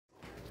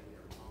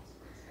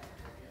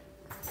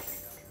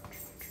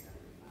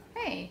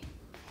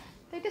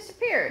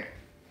disappeared.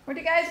 Where'd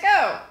you guys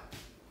go?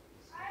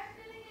 I'm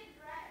gonna get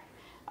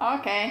dressed.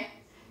 Okay.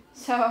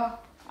 So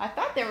I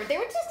thought they were just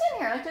in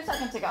here like 2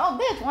 seconds ago. Oh,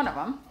 there's one of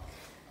them.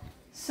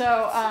 So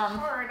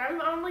hard.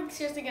 I'm like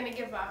seriously gonna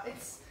give up.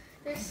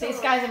 These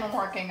guys have been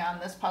working on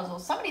this puzzle.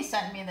 Somebody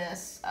sent me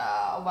this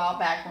a while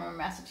back when we were in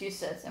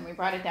Massachusetts, and we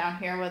brought it down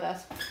here with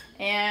us.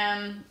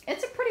 And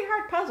it's a pretty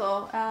hard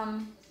puzzle.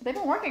 They've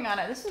been working on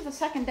it. This is the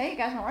second day you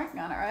guys have been working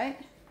on it, right?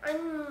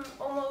 I'm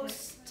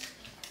almost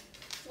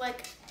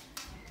like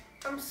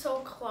I'm so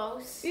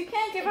close. You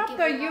can't give up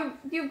though.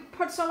 You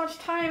put so much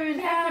time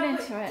and effort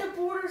into it. The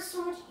border's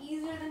so much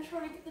easier than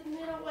trying to get the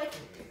middle. Like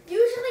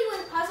usually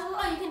with puzzles,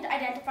 you can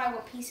identify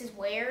what piece is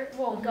where,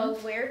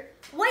 goes where.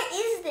 What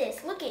is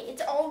this? Look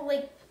it's all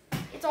like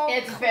it's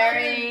cluttered.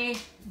 Very,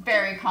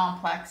 very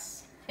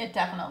complex. It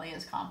definitely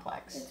is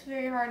complex. It's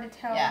very hard to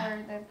tell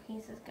where the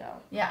pieces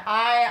go. Yeah,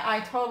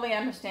 I totally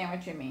understand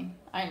what you mean.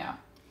 I know.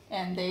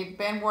 And they've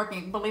been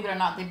working, believe it or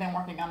not, they've been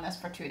working on this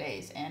for 2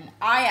 days. And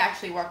I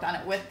actually worked on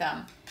it with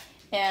them.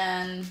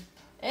 And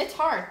it's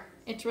hard.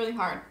 It's really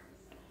hard.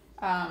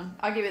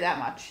 I'll give you that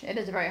much. It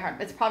is very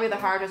hard. It's probably the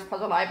hardest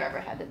puzzle I've ever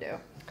had to do.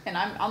 And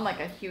I'm like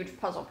a huge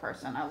puzzle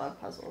person. I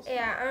love puzzles.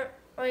 Yeah,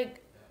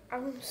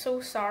 I'm so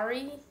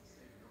sorry.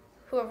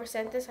 Whoever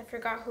sent this, I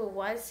forgot who it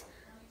was.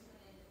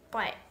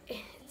 But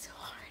it's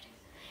hard.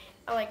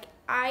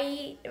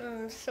 I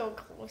am so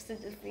close to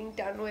just being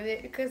done with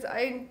it because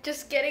I'm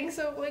just getting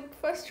so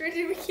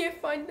frustrated we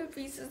can't find the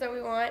pieces that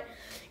we want.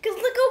 Because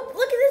look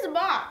at this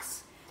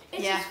box.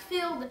 It's just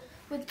filled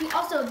with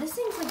also this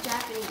thing's like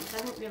Japanese. I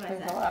didn't realize that.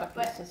 There's a lot of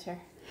pieces here.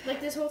 Like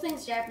this whole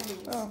thing's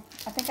Japanese. Oh,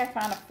 I think I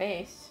found a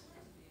face.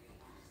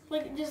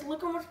 Like just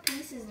look how much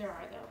pieces there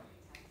are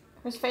though.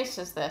 Whose face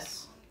is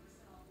this?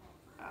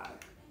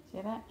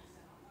 See that?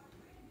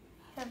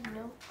 I have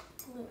no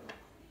clue.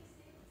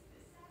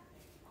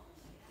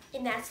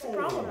 And that's the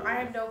problem. I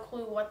have no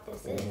clue what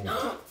this is.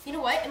 You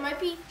know what? It might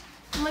be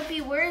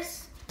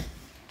where's...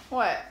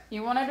 What?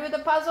 You want to do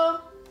the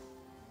puzzle?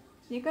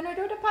 You gonna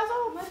do the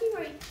puzzle? It might be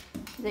right.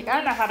 You think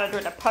I know how to do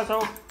the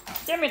puzzle?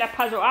 Give me the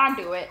puzzle, I'll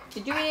do it.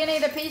 Did you eat any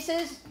of the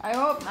pieces? I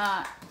hope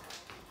not.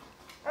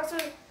 Also,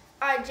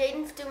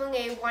 Jayden's doing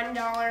a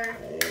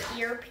 $1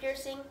 ear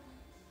piercing.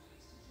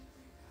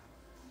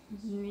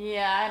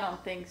 Yeah, I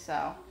don't think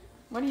so.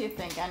 What do you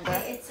think,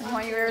 Enda? You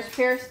want your ears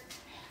pierced?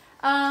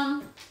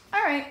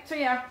 Alright, so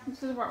yeah,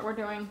 this is what we're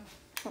doing,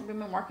 what we've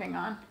been working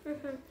on.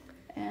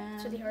 And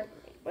It's really hard.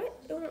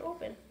 What? It won't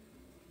open.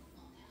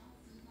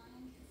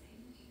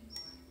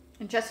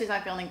 And Jesse's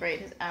not feeling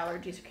great. His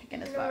allergies are kicking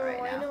his butt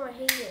right now. I know, I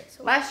hate it.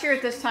 So Last year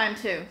at this time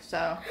too,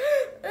 so.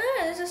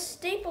 There's a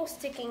staple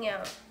sticking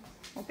out.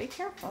 Well, be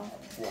careful.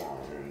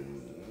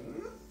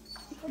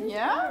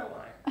 Yeah?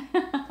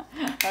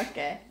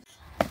 Okay.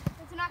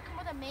 Does it not come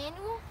with a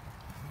manual?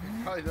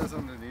 It probably does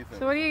underneath it.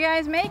 So what are you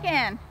guys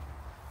making?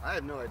 I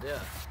have no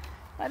idea.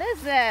 What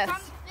is this?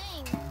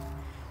 Something.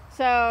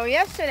 So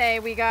yesterday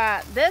we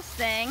got this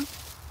thing.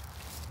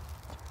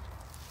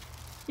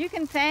 You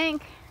can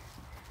thank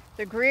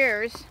the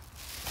Greers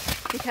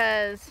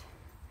because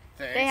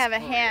they have a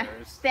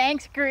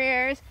Thanks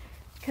Greers,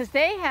 because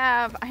they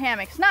have a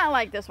hammock. It's not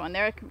like this one.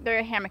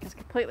 Their hammock is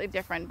completely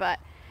different. But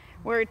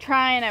we're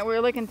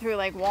looking through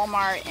like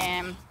Walmart,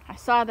 and I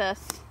saw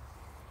this.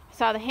 I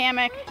saw the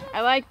hammock.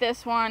 I like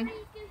this one,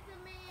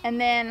 and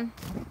then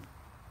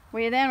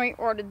we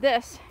ordered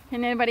this.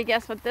 Can anybody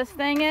guess what this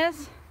thing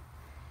is?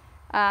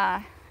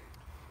 That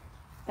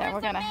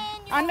we're gonna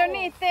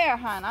underneath there,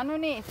 hon.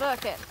 Underneath.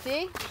 Look it.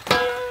 See?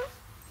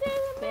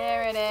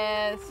 There it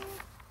is.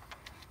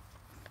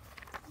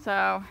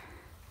 So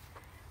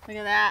look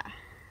at that.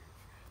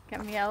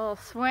 Got me a little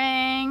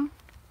swing.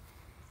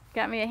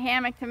 Got me a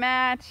hammock to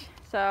match.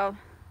 So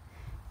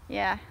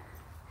yeah.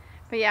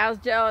 But yeah, I was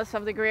jealous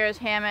of the Greer's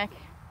hammock.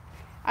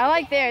 I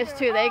like theirs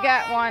too. They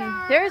got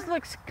one. Theirs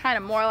looks kind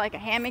of more like a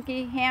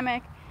hammocky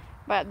hammock,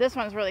 but this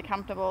one's really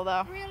comfortable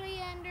though.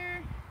 Really,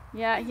 Ender?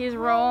 Yeah, he's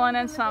rolling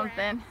in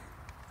something.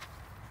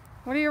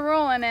 What are you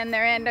rolling in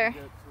there, Ender?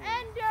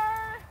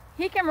 Ender!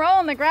 He can roll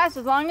in the grass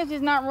as long as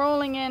he's not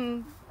rolling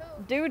in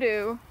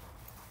doo-doo.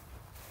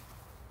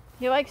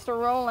 He likes to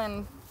roll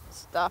in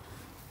stuff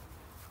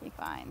he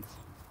finds.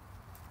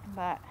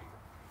 But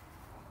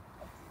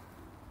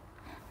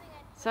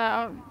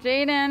so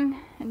Jayden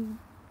and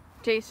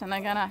Jason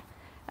are gonna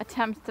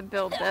attempt to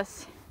build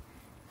this.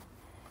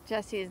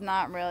 Jesse's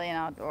not really an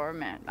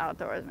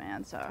outdoors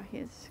man, so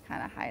he's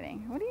kind of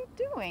hiding. What are you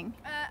doing?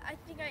 I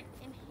think I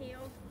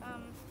inhaled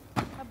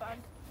a bug.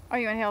 Oh,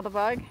 you inhaled a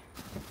bug?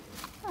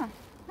 Huh,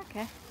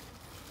 okay.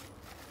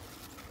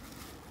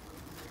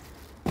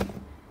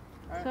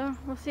 Right. So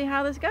we'll see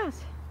how this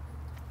goes.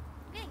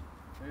 Okay.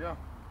 There you go.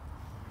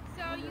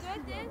 So you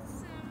got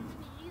this,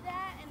 you do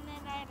that, and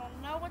then I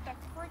don't know what the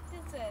frick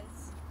this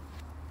is.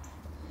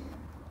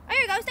 Oh,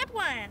 here you go, step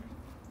one.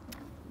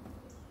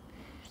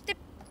 Step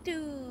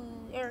two,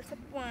 or step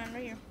one,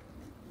 right here.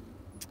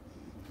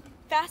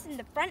 Fasten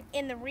the front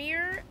and the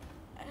rear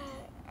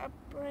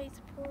upright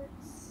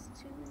supports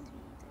 2 and 3.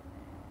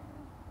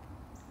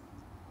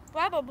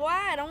 Blah, blah, blah.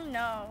 I don't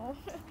know.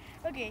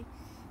 Okay.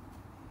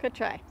 Good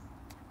try.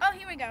 Oh,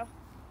 here we go.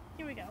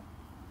 Here we go.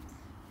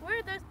 Where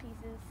are those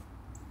pieces?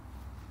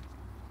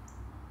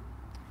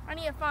 I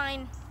need to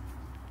find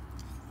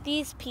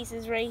these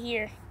pieces right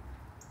here.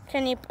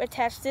 Can you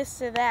attach this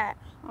to that?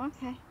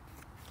 Okay.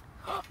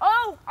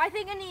 Oh, I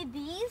think I need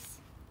these.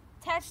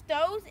 Attach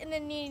those, and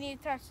then you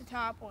need to attach the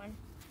top one.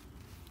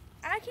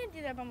 I can't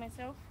do that by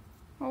myself.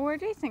 Well,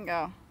 where'd Jason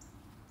go?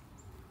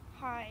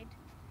 Hide.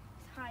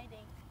 He's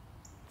hiding.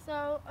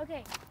 So,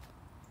 okay.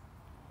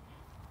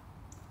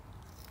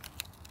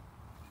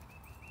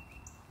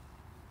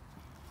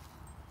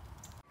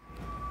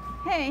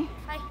 Hey.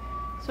 Hi.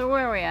 So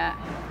where are we at?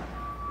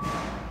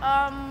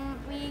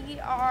 We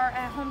are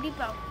at Home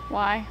Depot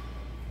Why?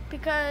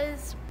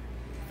 because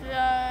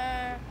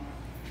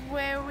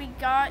where we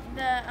got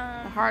The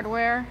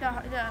hardware?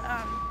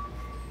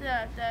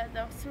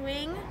 the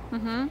swing,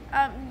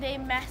 Mm-hmm. they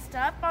messed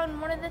up on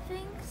one of the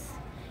things,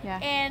 Yeah.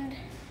 and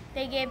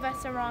they gave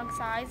us the wrong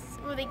size.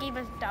 Well, they gave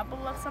us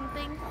double of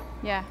something.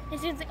 Yeah. It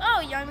seems like,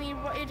 oh, yeah, I mean,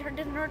 it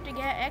doesn't hurt to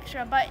get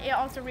extra, but it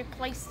also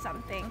replaced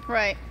something.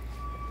 Right.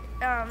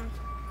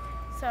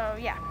 So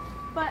yeah,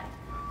 but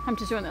I'm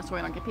just doing this so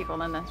we don't get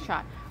people in the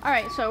shot. All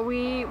right. So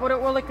what are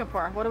we looking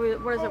for? What is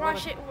we're it?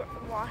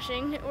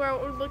 washing.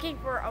 We're looking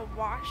for a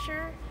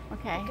washer.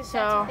 Okay. Because So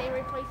that's what they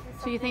replaced with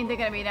so you something. think they're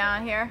gonna be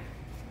down here?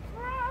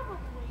 Probably.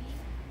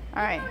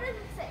 All right. No, it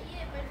doesn't say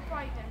it, but it's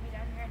probably gonna be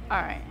down here. Anyway.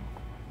 All right.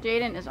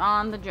 Jayden is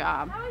on the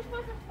job. How are we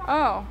supposed to find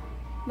Oh,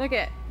 look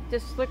at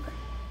just look.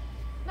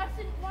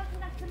 nothing washer?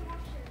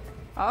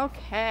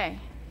 Okay.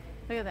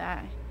 Look at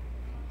that.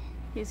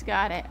 He's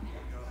got it.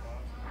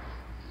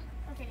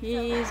 Okay.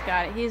 He's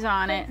got it. He's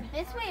on it.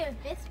 This way or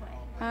this way?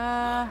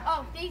 Uh,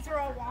 Oh, these are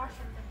all washers.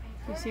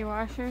 you see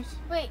washers?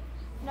 Wait,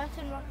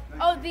 nothing.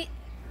 Oh,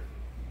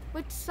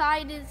 which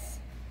side is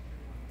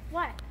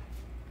what?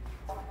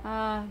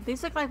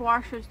 These look like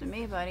washers to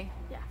me, buddy.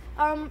 Yeah.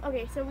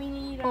 Okay, so we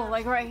need. Oh,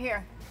 like right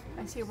here.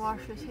 I see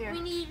washers here.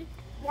 We need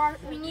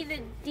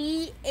a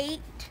D8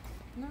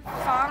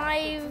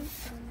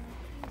 5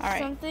 All right.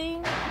 something.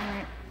 All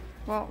right.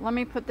 Well, let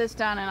me put this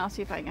down and I'll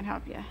see if I can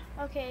help you.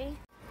 Okay.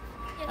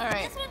 Yeah, so All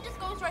right. This one just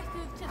goes right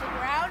through to the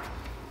ground.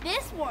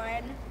 This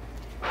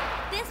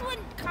one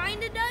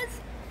kind of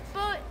does,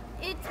 but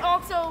it's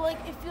also like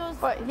it feels.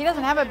 But he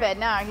doesn't have a bed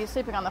now. He's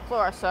sleeping on the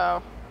floor,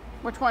 so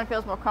which one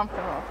feels more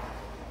comfortable?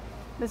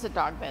 This is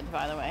dog beds,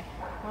 by the way.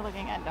 We're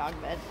looking at dog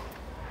beds.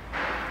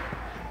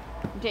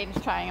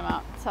 Jayden's trying them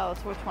out. Tell us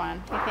which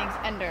one he thinks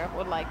Ender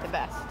would like the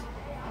best.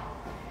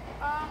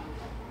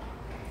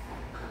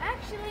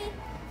 Actually,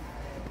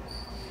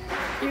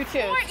 You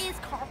choose. floor is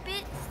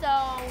carpet, so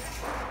I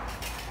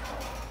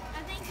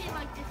think they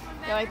like this one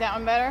better. You like that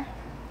one better?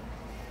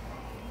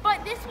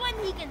 But this one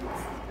he can.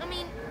 I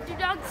mean, do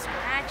dogs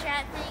scratch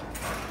at things?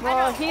 I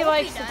Well, don't he hope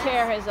likes to does.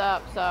 tear his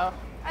up, so.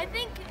 I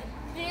think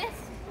this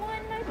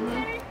one might be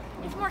better.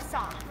 It's more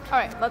soft. All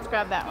right, let's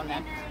grab that one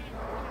then.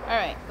 All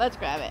right, let's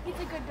grab it. He's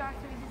a good dog,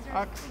 so he deserves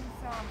Okay. to be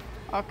soft.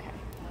 Okay.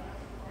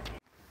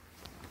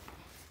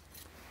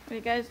 What are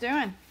you guys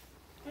doing?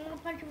 I'm gonna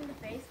punch him in the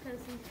face because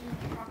he's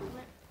eating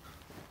chocolate.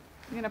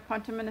 You're gonna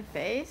punch him in the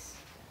face?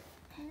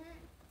 I'm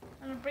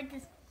gonna break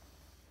his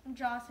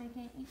jaw so he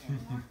can't eat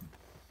anymore.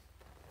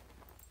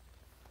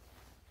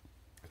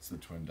 It's the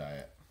twin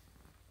diet.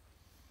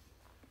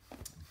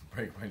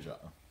 Break my jaw.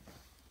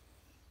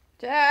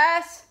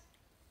 Jess!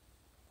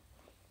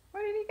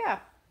 Where did he go?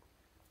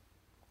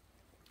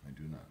 I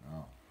do not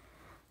know.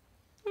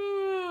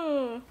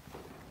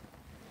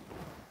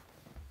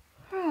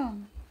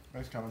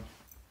 Nice coming.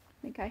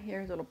 I think I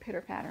hear his little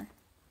pitter patter.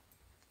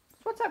 So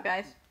what's up,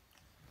 guys?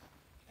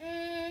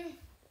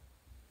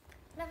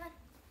 Nothing.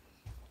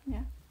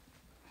 Yeah.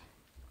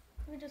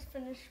 We just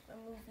finished a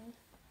movie.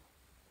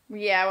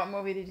 Yeah, what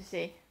movie did you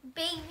see?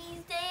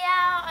 Baby's Day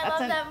Out. I That's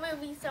love an- that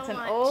movie so It's much.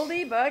 an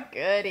oldie but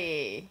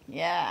goodie.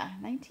 Yeah,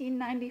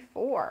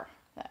 1994,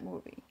 that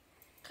movie.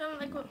 Kind of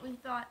like what we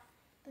thought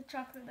the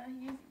chocolate that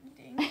he was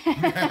eating.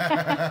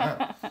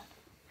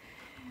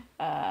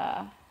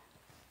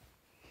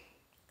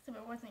 Except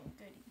it wasn't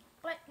goody.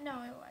 But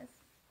no, it was.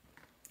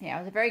 Yeah,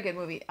 it was a very good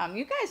movie.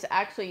 You guys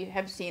actually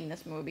have seen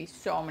this movie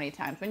so many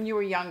times. When you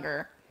were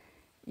younger,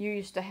 you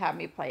used to have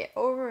me play it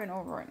over and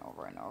over and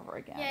over and over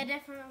again. Yeah, I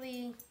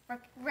definitely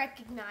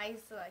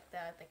recognized like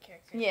the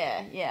characters.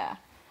 Yeah, yeah.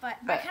 But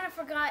I But- kind of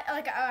forgot.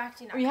 Like, oh,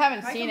 actually, not. We kind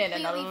haven't of, seen it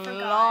in a completely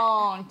forgot.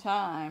 long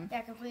time. Yeah,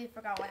 I completely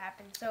forgot what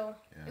happened. So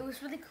Yeah. it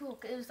was really cool.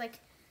 It was like,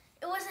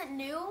 it wasn't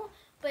new,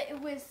 but it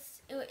was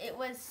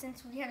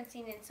since we haven't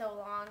seen it in so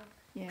long.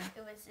 Yeah.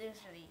 It was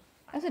really.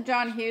 That's a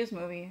John Hughes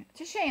movie. It's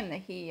a shame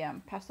that he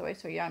passed away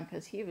so young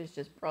because he was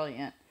just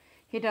brilliant.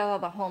 He did all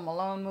the Home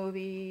Alone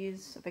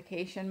movies,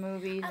 vacation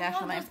movies, I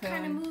National love those Lampoon.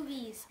 kind of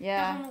movies.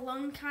 Yeah. The Home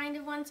Alone kind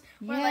of ones.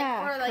 Where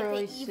Yeah, like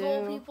Curly the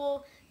evil Sue.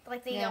 people,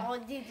 like they Yeah.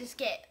 they just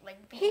get like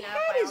He beaten up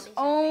by had all his these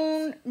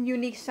own things.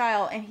 unique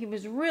style, and he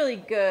was really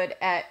good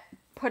at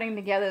putting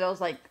together those,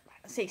 like,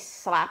 say,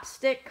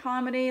 slapstick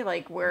comedy,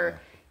 like where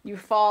you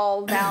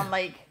fall down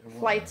like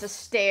flights of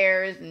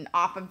stairs and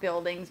off of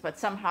buildings, but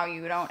somehow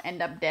you don't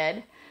end up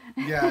dead.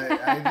 Yeah,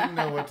 I didn't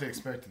know what to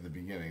expect at the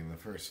beginning. The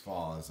first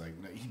fall, I was like,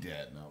 no, he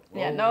dead. No.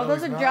 Yeah, no,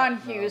 those are John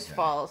Hughes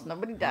falls.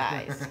 Nobody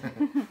dies.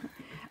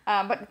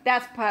 But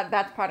that's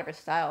part of his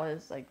style.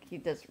 Is like he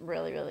does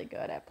really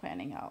good at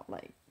planning out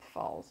like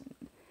falls.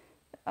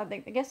 And I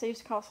guess they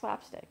used to call it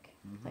slapstick.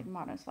 It's like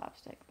modern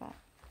slapstick, but.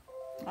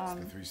 It's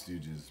the Three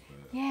Stooges, but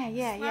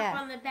Yeah. Slap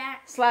on the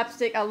back.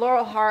 Slapstick.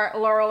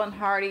 Laurel and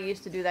Hardy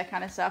used to do that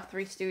kind of stuff.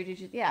 Three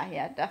Stooges.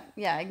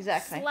 Yeah,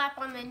 exactly. Slap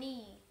on the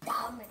knee.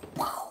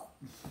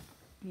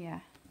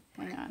 Yeah,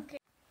 hang on. Okay.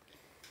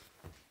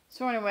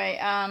 So anyway,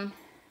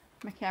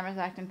 my camera's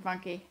acting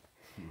funky.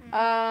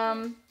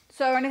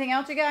 So anything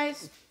else, you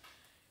guys?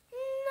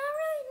 Not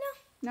really,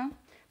 no. No?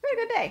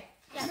 Really good day.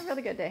 Yeah. Had a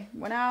really good day.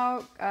 Went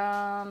out,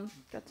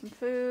 got some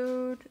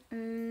food,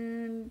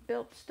 and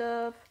built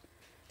stuff.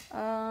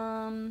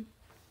 Yeah.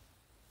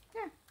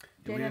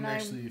 We didn't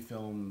actually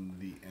film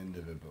the end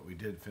of it, but we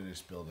did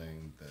finish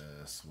building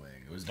the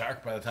swing. It was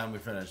dark by the time we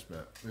finished,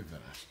 but we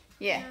finished.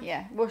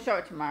 Yeah. We'll show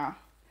it tomorrow.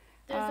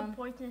 There's a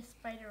poisonous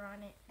spider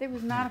on it. There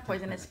was not a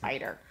poisonous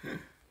spider. It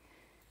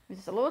was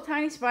just a little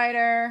tiny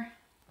spider.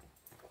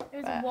 It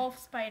was a wolf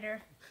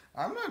spider.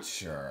 I'm not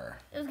sure.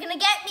 It was gonna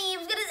get me. It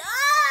was gonna.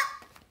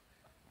 Ah!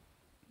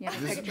 You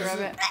have a picture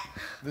of it?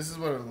 This is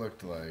what it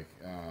looked like.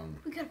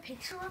 We got a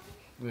picture of it?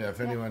 Yeah,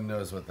 if anyone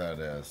knows what that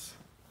is.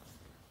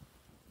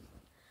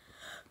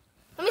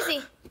 Let me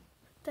see.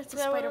 That's the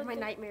spider of my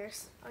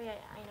nightmares. Oh yeah,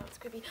 I know, it's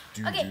creepy.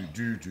 Okay.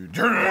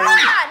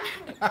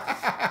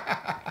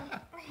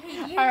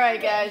 All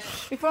right, guys.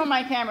 Before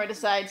my camera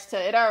decides to,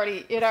 it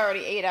already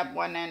ate up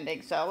one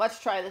ending. So let's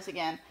try this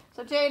again.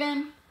 So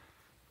Jayden.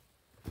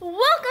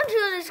 Welcome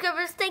to the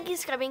Scrubbers. Thank you,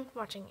 Scrubbing, for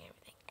watching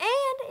everything.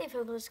 And if you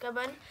want to scrub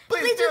button,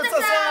 please do the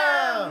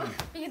same.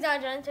 Because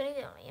I'm John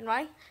Tony and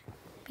why?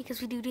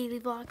 Because we do daily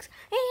vlogs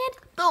and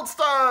build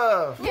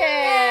stuff.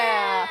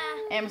 Yeah.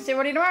 And we'll see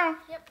you tomorrow.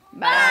 Yep.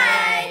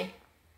 Bye.